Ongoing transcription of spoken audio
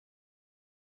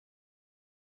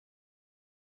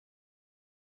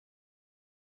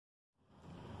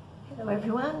Hello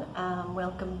everyone,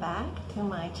 welcome back to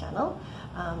my channel.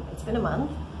 It's been a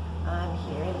month. I'm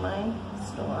here in my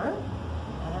store,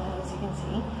 as you can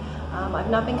see. I've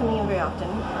not been coming in very often.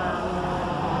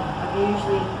 I've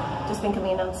usually just been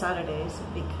coming in on Saturdays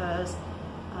because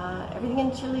everything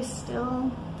in Chile is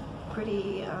still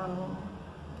pretty, it's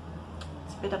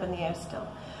a bit up in the air still.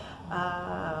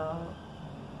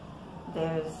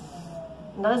 There's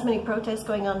not as many protests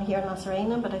going on here in La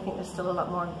Serena, but I think there's still a lot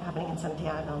more happening in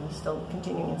Santiago. They're still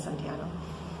continuing in Santiago.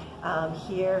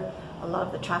 Here, a lot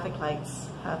of the traffic lights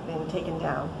have been taken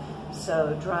down,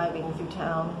 so driving through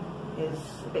town is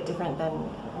a bit different than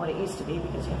what it used to be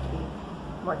because you have to be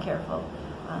more careful.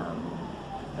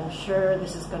 I'm sure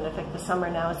this is going to affect the summer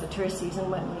now as the tourist season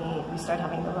when we start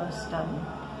having the most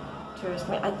tourists.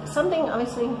 Something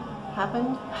obviously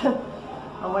happened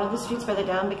on one of the streets further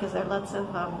down because there are lots of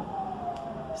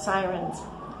sirens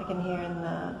I can hear in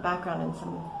the background, and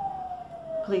some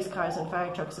police cars and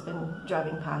fire trucks have been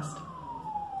driving past.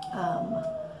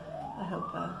 I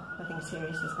hope nothing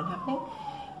serious has been happening.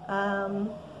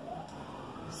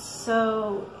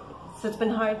 So it's been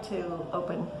hard to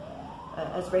open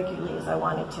as regularly as I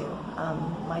wanted to.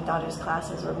 My daughter's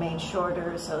classes were made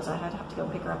shorter, so I had to have to go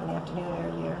pick her up in the afternoon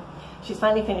earlier. She's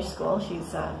finally finished school.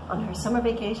 She's on her summer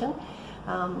vacation.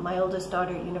 My oldest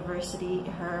daughter at university,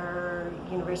 her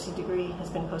university degree has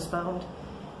been postponed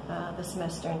the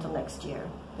semester until next year.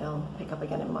 They'll pick up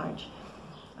again in March.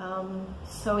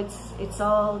 So it's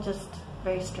all just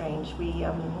very strange. We,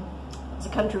 as a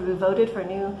country, we voted for a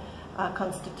new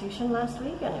constitution last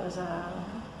week, and it was a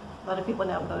lot of people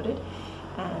now voted.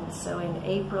 And so in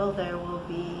April there will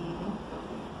be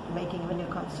making of a new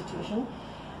constitution.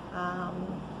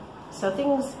 So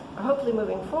things are hopefully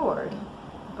moving forward,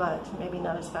 but maybe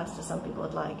not as fast as some people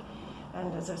would like.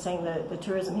 And as I was saying, the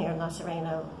tourism here in La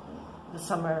Serena, the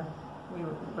summer,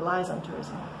 relies on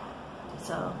tourism.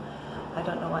 So I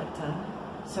don't know what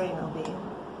Serena will be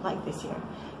like this year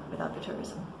without the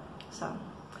tourism. So,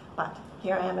 but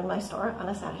here I am in my store on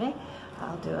a Saturday.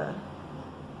 I'll do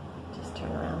just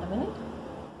turn around a minute.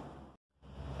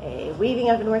 A weaving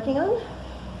I've been working on,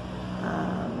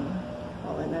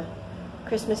 all in a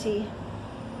Christmassy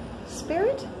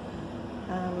spirit.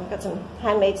 I've got some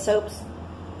handmade soaps,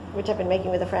 which I've been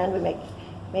making with a friend. We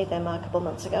made them a couple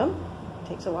months ago. It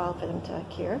takes a while for them to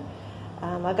cure.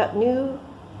 I've got new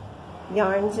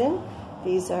yarns in.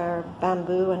 These are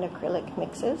bamboo and acrylic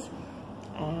mixes,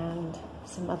 and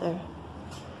some other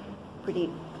pretty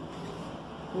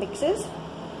mixes.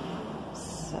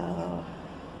 So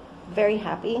very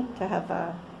happy to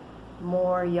have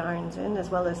more yarns in, as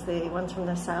well as the ones from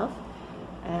the south,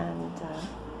 and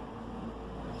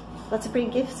lots of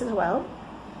pretty gifts as well.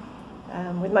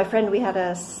 With my friend, we had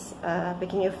a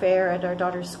bikini fair at our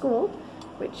daughter's school,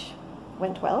 which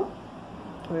went well.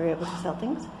 We were able to sell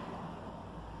things.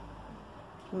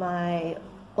 My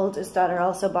oldest daughter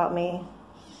also bought me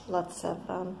lots of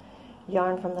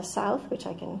yarn from the south, which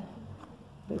I can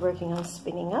be working on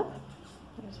spinning up.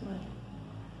 There's my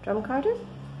drum carder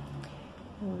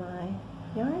and my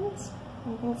yarns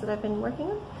and things that I've been working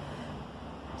on.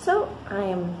 So I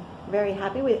am very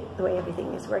happy with the way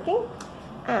everything is working.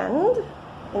 And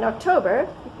in October,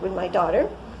 with my daughter,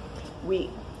 we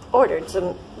ordered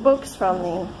some books from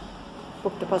the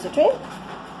book depository,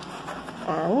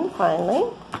 and finally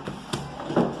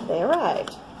they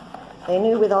arrived. They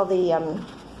knew with all the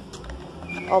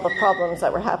problems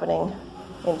that were happening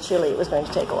in Chile it was going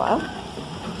to take a while.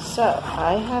 So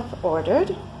I have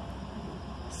ordered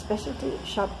specialty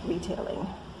shop retailing,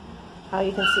 how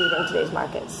you can see it in today's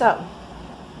market. So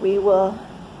we will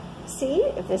see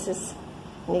if this is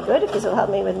any good, if this will help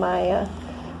me with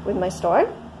my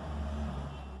store.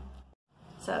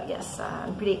 So yes,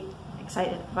 I'm pretty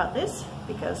excited about this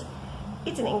because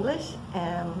it's in English.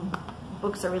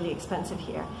 Books are really expensive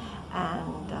here,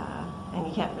 and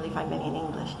you can't really find many in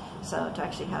English. So to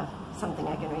actually have something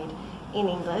I can read in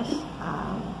English,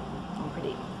 I'm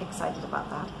pretty excited about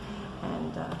that.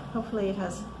 And hopefully it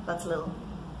has lots of little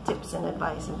tips and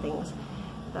advice and things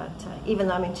that even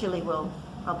though I'm in Chile,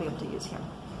 I'll be able to use here.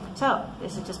 So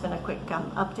this has just been a quick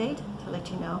update to let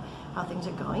you know how things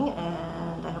are going,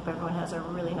 and I hope everyone has a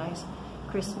really nice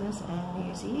Christmas and New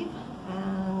Year's Eve,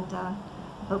 and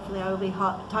hopefully I will be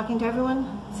talking to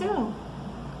everyone soon.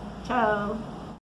 Ciao!